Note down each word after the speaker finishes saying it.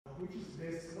which is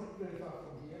based not very far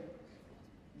from here.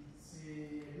 It's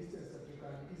a distance that you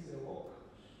can easily walk.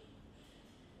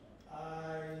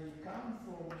 I come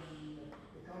from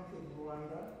the country of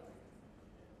Rwanda.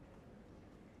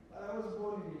 I was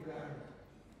born in Uganda.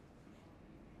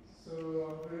 So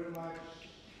I'm very much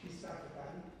East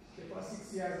African. The past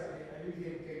 6 years I live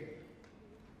here in Kenya.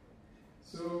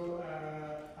 So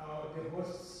the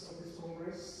hosts of this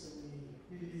Congress,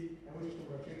 I wish to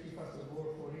congratulate you first of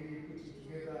all for really putting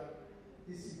together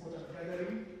this important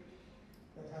gathering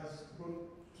that has brought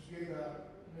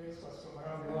together experts from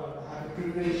around the world. I had the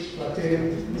privilege to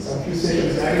attend some few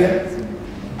sessions earlier,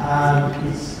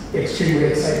 and it's extremely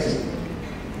exciting.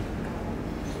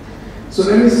 So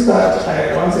let me start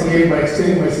once again by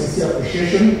extending my sincere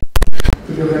appreciation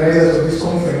to the organizers of this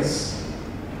conference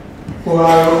for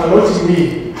allotting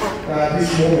me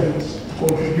this moment to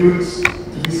contribute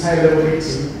to this high-level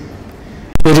meeting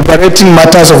deliberating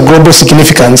matters of global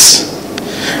significance.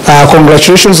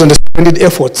 Congratulations on the splendid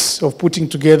efforts of putting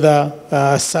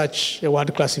together such a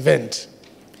world-class event.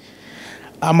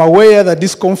 I'm aware that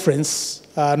this conference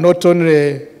not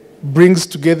only brings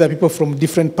together people from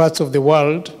different parts of the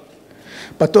world,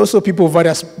 but also people of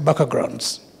various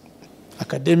backgrounds,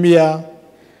 academia,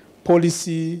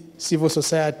 policy, civil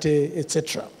society,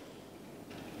 etc.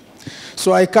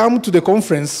 So I come to the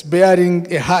conference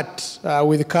bearing a hat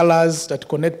with colors that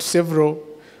connect several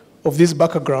of these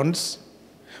backgrounds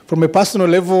from a personal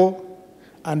level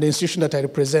and the institution that I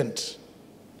represent.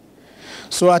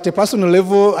 So at a personal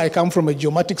level, I come from a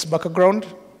geomatics background,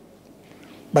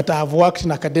 but I have worked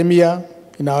in academia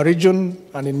in our region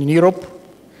and in Europe,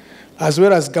 as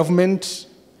well as government.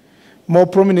 More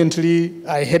prominently,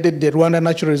 I headed the Rwanda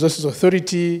Natural Resources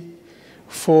Authority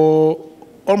for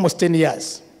almost 10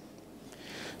 years.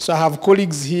 So I have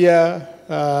colleagues here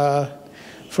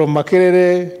from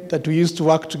Makerere that we used to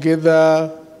work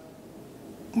together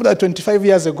more than 25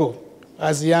 years ago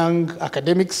as young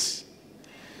academics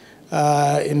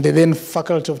in the then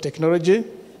Faculty of Technology.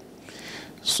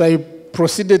 So I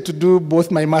proceeded to do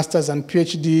both my master's and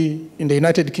PhD in the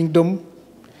United Kingdom,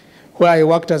 where I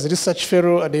worked as a research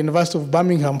fellow at the University of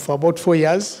Birmingham for about 4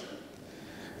 years,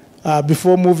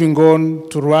 before moving on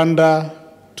to Rwanda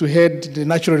to head the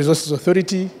Natural Resources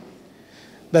Authority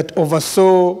that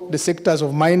oversaw the sectors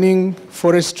of mining,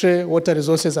 forestry, water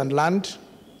resources, and land.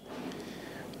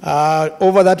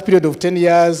 Over that period of 10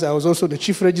 years, I was also the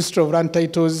chief registrar of land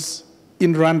titles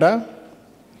in Rwanda,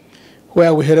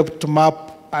 where we helped to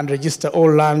map and register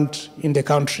all land in the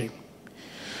country.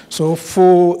 So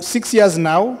for 6 years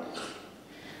now,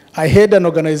 I head an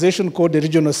organization called the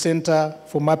Regional Center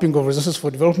for Mapping of Resources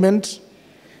for Development,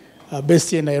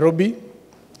 based here in Nairobi.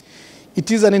 It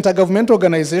is an intergovernmental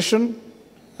organization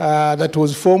that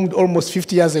was formed almost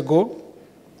 50 years ago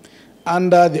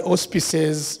under the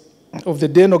auspices of the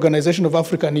then Organization of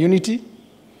African Unity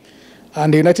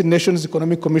and the United Nations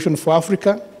Economic Commission for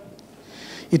Africa.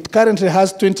 It currently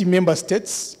has 20 member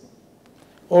states,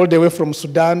 all the way from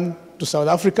Sudan to South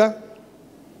Africa,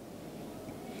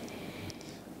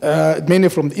 mainly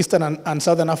from the Eastern and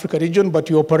Southern Africa region, but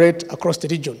we operate across the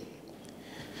region.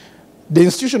 The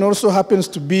institution also happens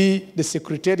to be the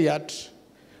secretariat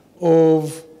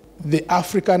of the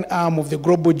African arm of the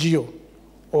Global Geo,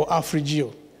 or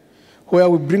AfriGeo, where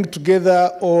we bring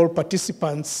together all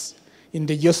participants in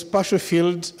the geospatial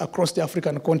field across the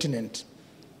African continent.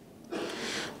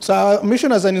 So our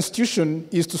mission as an institution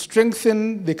is to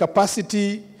strengthen the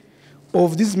capacity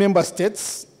of these member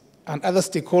states and other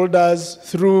stakeholders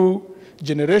through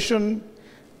generation,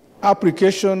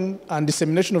 application, and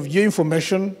dissemination of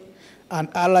geoinformation and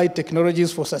allied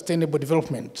technologies for sustainable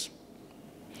development.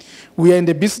 We are in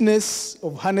the business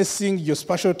of harnessing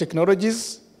geospatial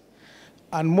technologies,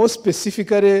 and more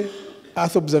specifically,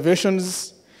 Earth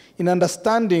observations in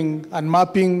understanding and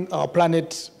mapping our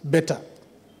planet better.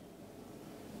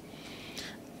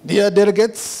 Dear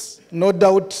delegates, no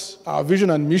doubt our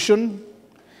vision and mission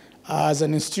as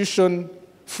an institution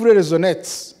fully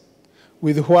resonates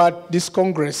with what this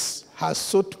Congress has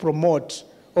sought to promote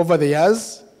over the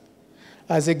years,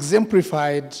 as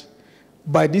exemplified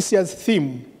by this year's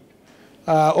theme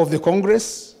of the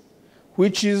Congress,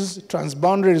 which is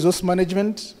transboundary resource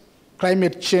management,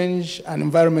 climate change, and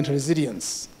environmental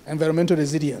resilience.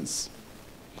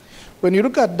 When you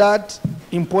look at that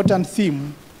important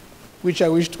theme, which I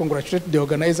wish to congratulate the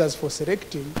organizers for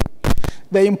selecting,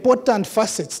 the important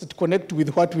facets that connect with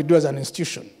what we do as an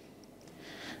institution.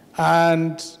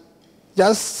 And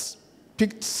just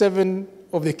picked 7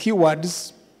 of the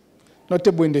keywords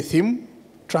notable in the theme: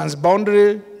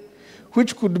 transboundary,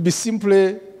 which could be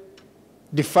simply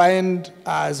defined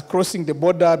as crossing the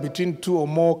border between two or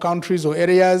more countries or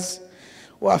areas,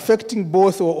 or affecting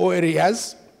both or all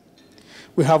areas.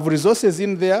 We have resources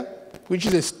in there, which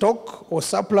is a stock or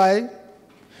supply,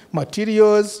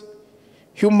 materials,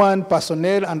 human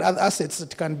personnel, and other assets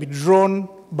that can be drawn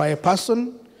by a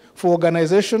person for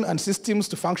organization and systems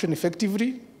to function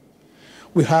effectively.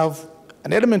 We have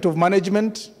an element of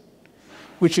management,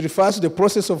 which refers to the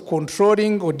process of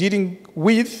controlling or dealing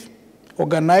with,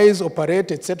 organize,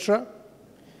 operate, etc.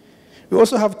 We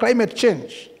also have climate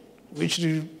change, which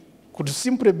could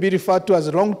simply be referred to as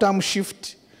a long-term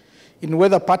shift in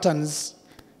weather patterns,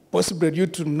 possibly due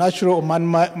to natural or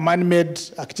man-made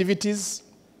activities.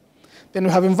 Then we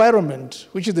have environment,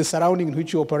 which is the surrounding in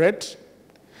which you operate.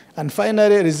 And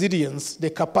finally, resilience, the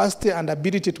capacity and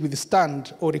ability to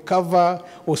withstand or recover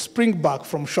or spring back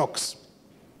from shocks.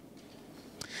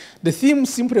 The theme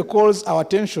simply calls our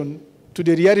attention to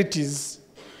the realities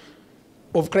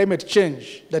of climate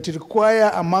change that require,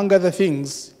 among other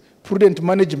things, prudent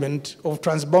management of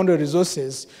transboundary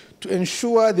resources to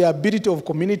ensure the ability of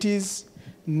communities,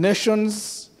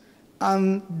 nations,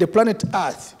 and the planet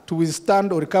Earth to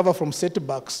withstand or recover from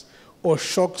setbacks or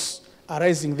shocks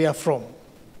arising therefrom.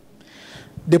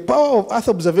 The power of Earth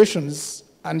observations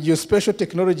and geospatial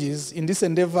technologies in this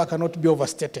endeavor cannot be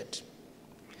overstated.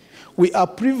 We are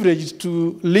privileged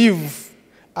to live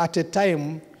at a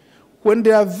time when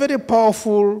there are very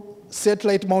powerful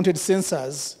satellite-mounted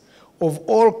sensors of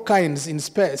all kinds in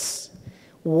space,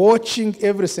 watching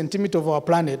every centimeter of our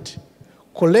planet,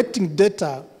 collecting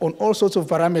data on all sorts of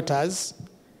parameters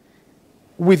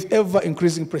with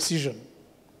ever-increasing precision.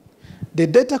 The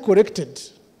data collected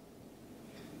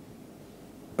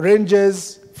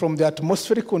ranges from the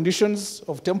atmospheric conditions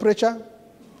of temperature,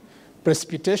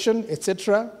 precipitation,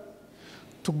 etc.,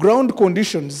 to ground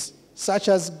conditions such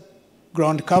as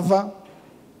ground cover,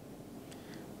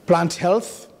 plant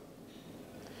health,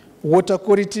 water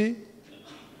quality,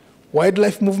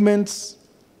 wildlife movements,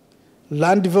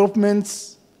 land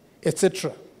developments,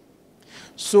 etc.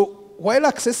 So while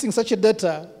accessing such a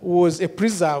data was a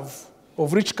preserve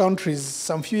of rich countries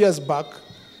some few years back,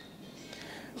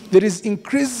 there is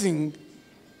increasing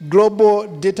global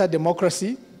data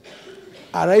democracy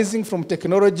arising from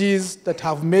technologies that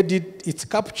have made its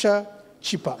capture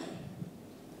cheaper.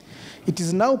 It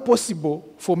is now possible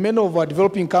for many of our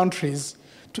developing countries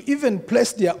to even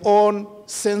place their own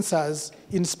sensors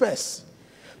in space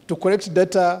to collect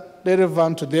data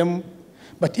relevant to them.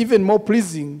 But even more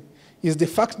pleasing is the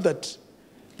fact that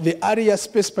the area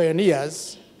space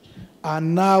pioneers are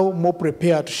now more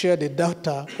prepared to share the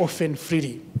data, often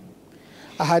freely.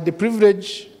 I had the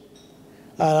privilege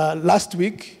last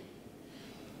week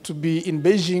to be in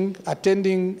Beijing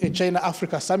attending a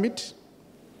China-Africa summit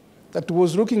that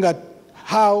was looking at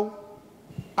how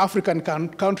African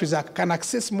countries can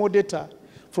access more data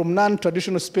from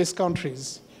non-traditional space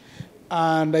countries.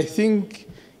 And I think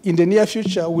in the near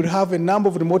future, we'll have a number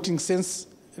of remote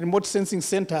sensing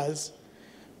centers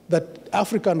that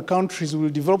African countries will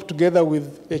develop together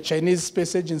with the Chinese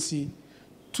Space Agency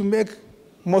to make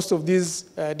most of these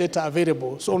data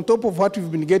available. So on top of what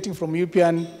we've been getting from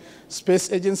European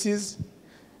space agencies,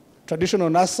 traditional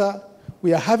NASA,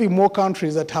 we are having more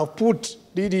countries that have put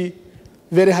really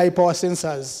very high power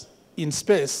sensors in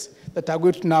space that are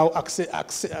going to now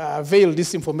avail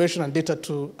this information and data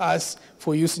to us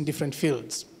for use in different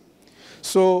fields.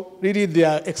 So really there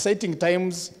are exciting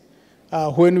times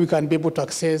when we can be able to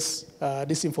access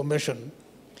this information.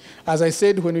 As I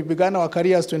said, when we began our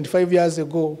careers 25 years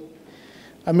ago,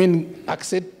 I mean,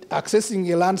 accessing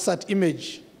a Landsat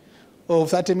image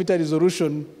of 30-meter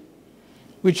resolution,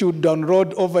 which you would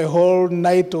download over a whole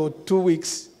night or 2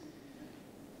 weeks,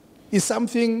 is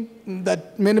something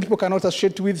that many people cannot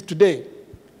associate with today.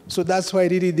 So that's why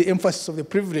really the emphasis of the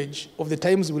privilege of the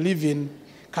times we live in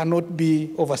cannot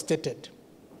be overstated.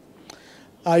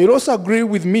 You'll also agree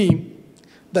with me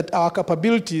that our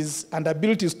capabilities and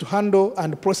abilities to handle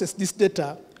and process this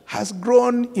data has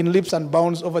grown in leaps and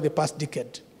bounds over the past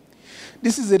decade.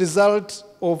 This is a result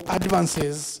of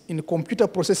advances in computer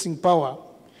processing power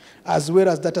as well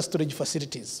as data storage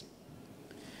facilities.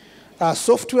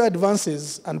 Software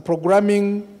advances and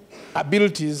programming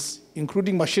abilities,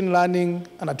 including machine learning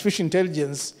and artificial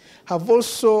intelligence, have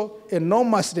also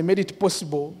enormously made it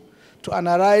possible to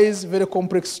analyze very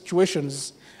complex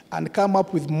situations and come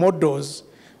up with models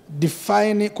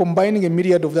combining a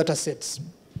myriad of data sets.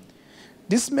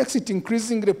 This makes it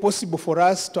increasingly possible for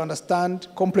us to understand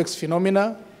complex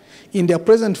phenomena in their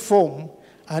present form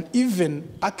and even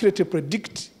accurately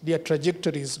predict their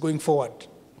trajectories going forward.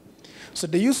 So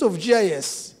the use of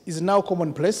GIS is now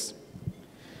commonplace.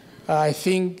 I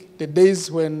think the days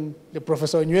when the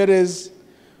Professor Onyweres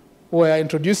were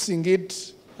introducing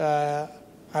it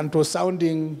and was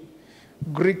sounding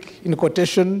Greek in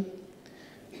quotation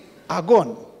are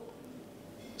gone.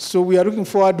 So we are looking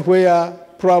forward where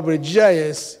probably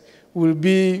GIS will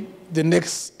be the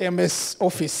next MS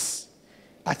Office,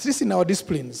 at least in our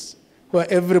disciplines, where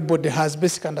everybody has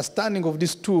basic understanding of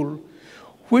this tool,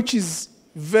 which is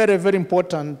very, very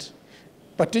important,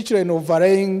 particularly in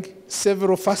overlaying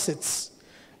several facets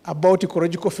about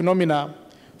ecological phenomena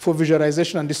for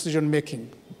visualization and decision making.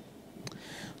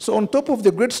 So on top of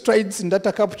the great strides in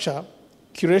data capture,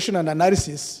 curation, and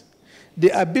analysis, the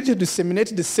ability to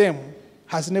disseminate the same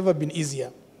has never been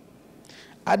easier.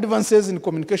 Advances in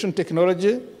communication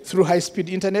technology through high-speed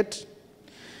internet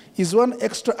is one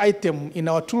extra item in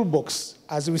our toolbox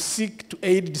as we seek to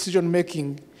aid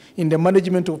decision-making in the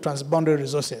management of transboundary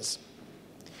resources.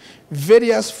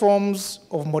 Various forms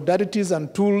of modalities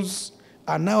and tools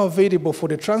are now available for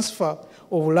the transfer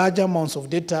of large amounts of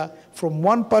data from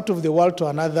one part of the world to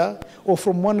another or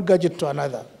from one gadget to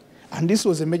another. And this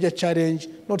was a major challenge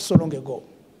not so long ago.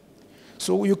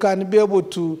 So you can be able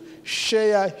to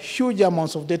share huge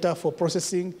amounts of data for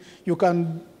processing. You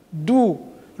can do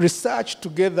research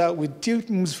together with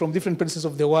teams from different places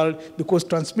of the world because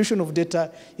transmission of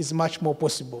data is much more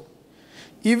possible.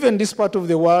 Even this part of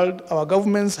the world, our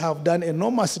governments have done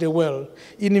enormously well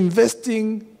in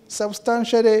investing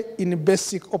substantially in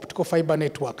basic optical fiber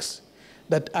networks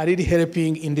that are really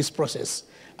helping in this process.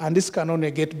 And this can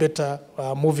only get better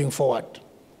moving forward.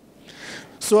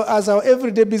 So as our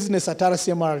everyday business at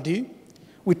RCMRD,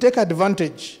 we take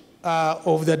advantage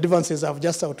of the advances I've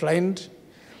just outlined,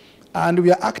 and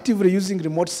we are actively using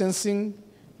remote sensing,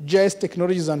 GIS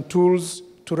technologies and tools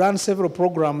to run several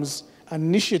programs and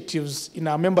initiatives in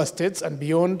our member states and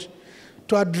beyond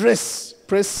to address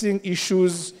pressing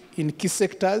issues in key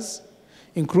sectors,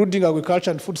 including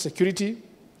agriculture and food security,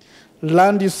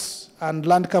 land use and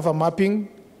land cover mapping,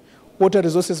 water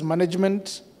resources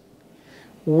management,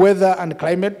 weather and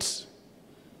climate,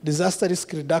 disaster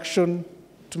risk reduction,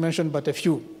 to mention but a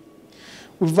few.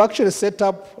 We've actually set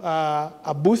up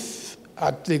a booth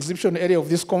at the exhibition area of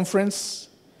this conference,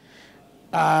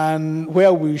 and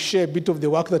where we share a bit of the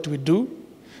work that we do.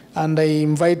 And I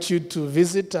invite you to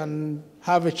visit and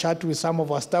have a chat with some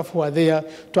of our staff who are there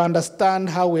to understand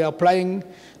how we are applying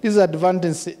these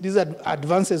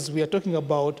advances we are talking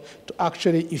about to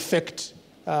actually affect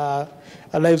our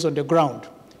lives on the ground.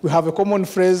 We have a common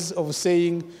phrase of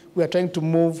saying we are trying to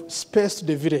move space to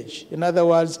the village. In other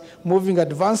words, moving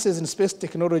advances in space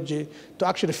technology to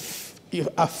actually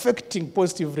affecting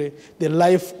positively the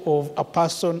life of a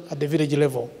person at the village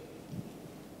level.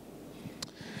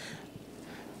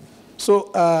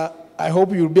 So I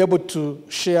hope you'll be able to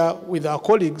share with our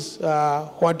colleagues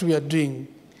what we are doing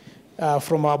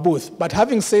from our booth. But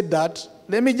having said that,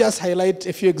 let me just highlight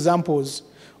a few examples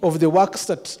of the works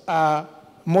that are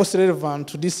most relevant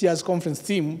to this year's conference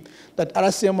theme that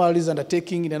RCMRD is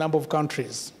undertaking in a number of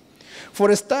countries.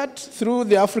 For a start, through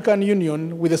the African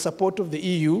Union, with the support of the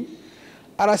EU,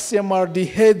 RCMRD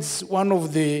heads one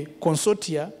of the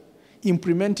consortia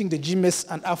implementing the GMES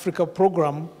and Africa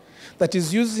program that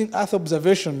is using Earth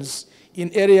observations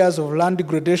in areas of land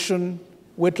degradation,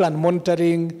 wetland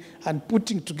monitoring, and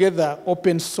putting together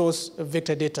open source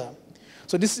vector data.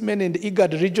 So this is mainly in the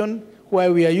IGAD region,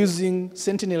 where we are using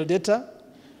Sentinel data,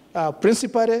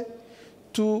 principally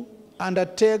to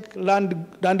undertake land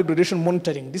degradation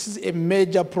monitoring. This is a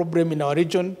major problem in our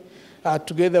region,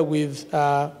 together with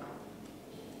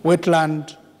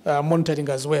wetland monitoring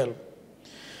as well.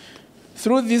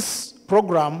 Through this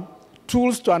program,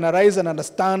 tools to analyze and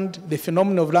understand the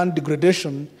phenomenon of land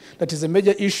degradation that is a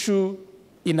major issue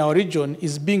in our region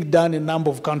is being done in a number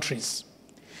of countries.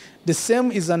 The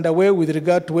same is underway with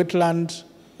regard to wetland,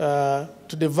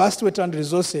 to the vast wetland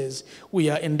resources we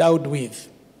are endowed with.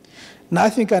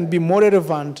 Nothing can be more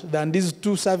relevant than these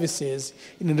two services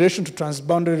in relation to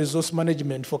transboundary resource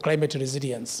management for climate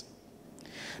resilience.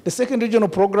 The second regional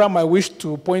program I wish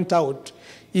to point out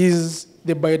is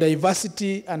the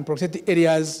biodiversity and protected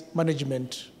areas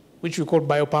management, which we call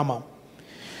BioPAMA,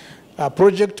 a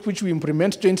project which we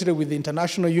implement jointly with the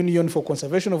International Union for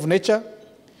Conservation of Nature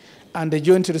and the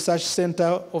Joint Research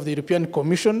Center of the European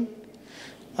Commission.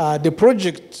 The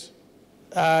project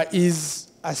is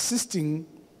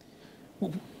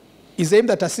aimed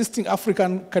at assisting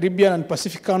African, Caribbean, and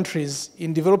Pacific countries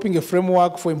in developing a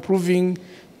framework for improving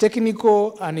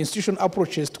technical and institutional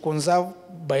approaches to conserve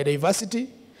biodiversity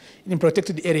in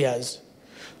protected areas.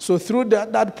 So through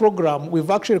that program, we've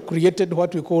actually created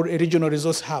what we call a regional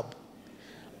resource hub.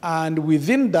 And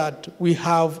within that, we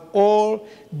have all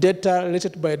data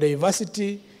related to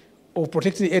biodiversity of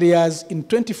protected areas in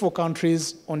 24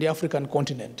 countries on the African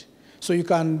continent. So you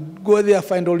can go there,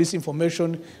 find all this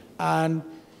information, and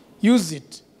use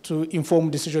it to inform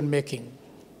decision making.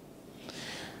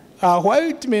 While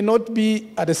it may not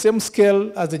be at the same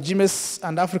scale as the GMES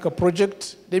and Africa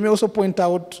project, they may also point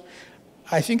out,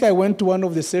 I think I went to one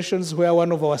of the sessions where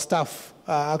one of our staff,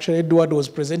 actually Edward, was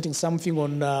presenting something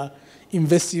on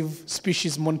invasive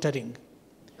species monitoring.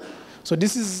 So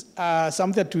this is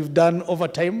something that we've done over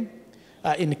time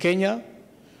in Kenya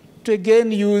to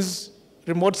again use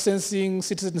remote sensing,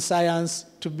 citizen science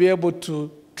to be able to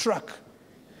track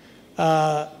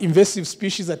invasive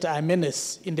species that are a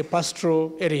menace in the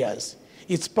pastoral areas.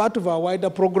 It's part of our wider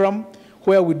program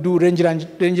where we do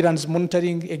rangelands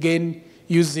monitoring, again,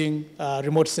 using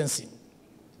remote sensing.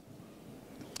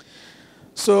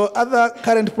 So other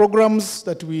current programs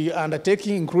that we are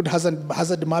undertaking include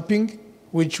hazard mapping,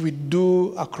 which we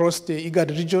do across the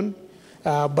IGAD region,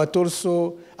 but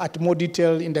also at more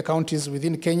detail in the counties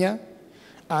within Kenya.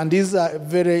 And these are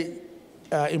very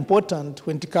important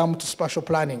when it comes to spatial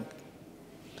planning.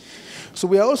 So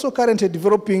we are also currently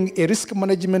developing a risk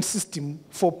management system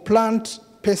for plant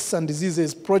pests and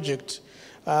diseases project,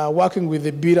 working with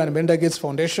the Bill and Melinda Gates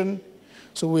Foundation.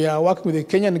 So we are working with the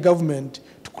Kenyan government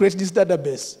to create this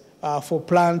database for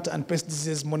plant and pest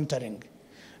disease monitoring,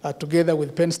 together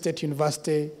with Penn State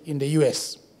University in the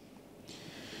US.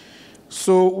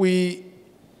 So we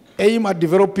aim at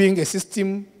developing a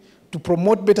system to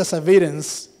promote better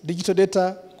surveillance, digital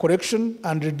data collection,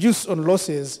 and reduce on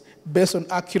losses based on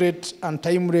accurate and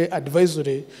timely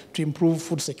advisory to improve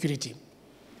food security.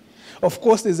 Of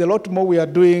course, there's a lot more we are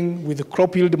doing with the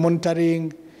crop yield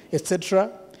monitoring,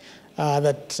 etc.,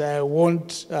 that I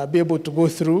won't be able to go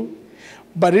through.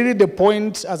 But really the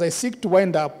point, as I seek to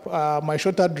wind up my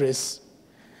short address,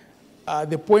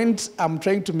 the point I'm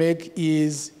trying to make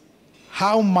is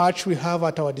how much we have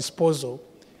at our disposal.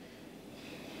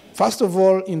 First of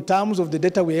all, in terms of the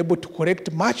data we're able to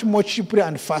collect much more cheaply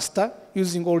and faster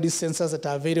using all these sensors that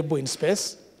are available in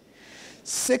space.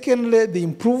 Secondly, the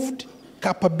improved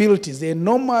capabilities, the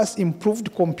enormous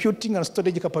improved computing and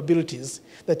storage capabilities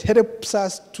that helps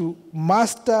us to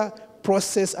master,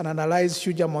 process, and analyze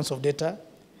huge amounts of data.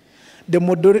 The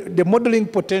modeling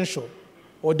potential,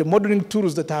 or the modeling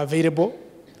tools that are available,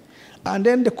 and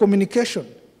then the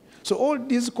communication. So all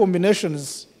these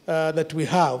combinations that we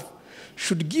have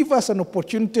should give us an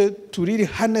opportunity to really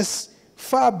harness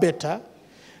far better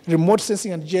remote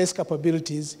sensing and GIS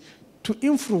capabilities to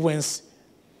influence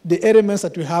the elements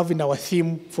that we have in our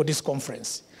theme for this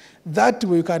conference. That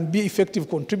we can be effective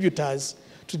contributors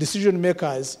to decision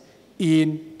makers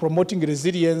in promoting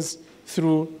resilience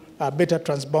through better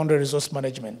transboundary resource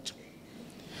management.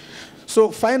 So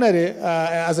finally,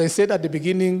 as I said at the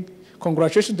beginning,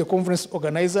 congratulations to the conference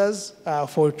organizers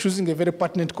for choosing a very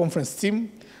pertinent conference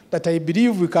theme that I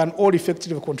believe we can all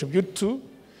effectively contribute to.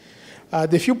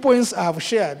 The few points I have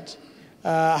shared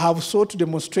have sought to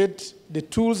demonstrate the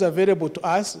tools available to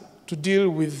us to deal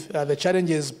with the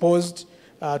challenges posed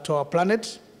to our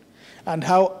planet, and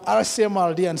how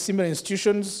RCMRD and similar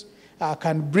institutions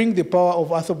can bring the power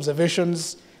of Earth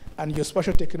observations and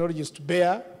geospatial technologies to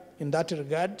bear in that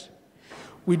regard.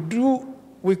 We do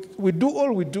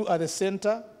all we do at the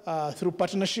center through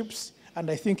partnerships, and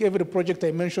I think every project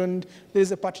I mentioned, there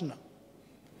is a partner.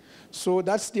 So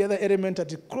that's the other element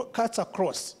that it cuts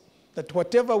across, that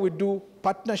whatever we do,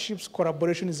 partnerships,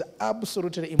 collaboration is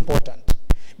absolutely important,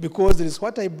 because there is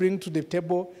what I bring to the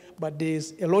table, but there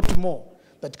is a lot more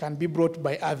that can be brought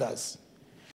by others.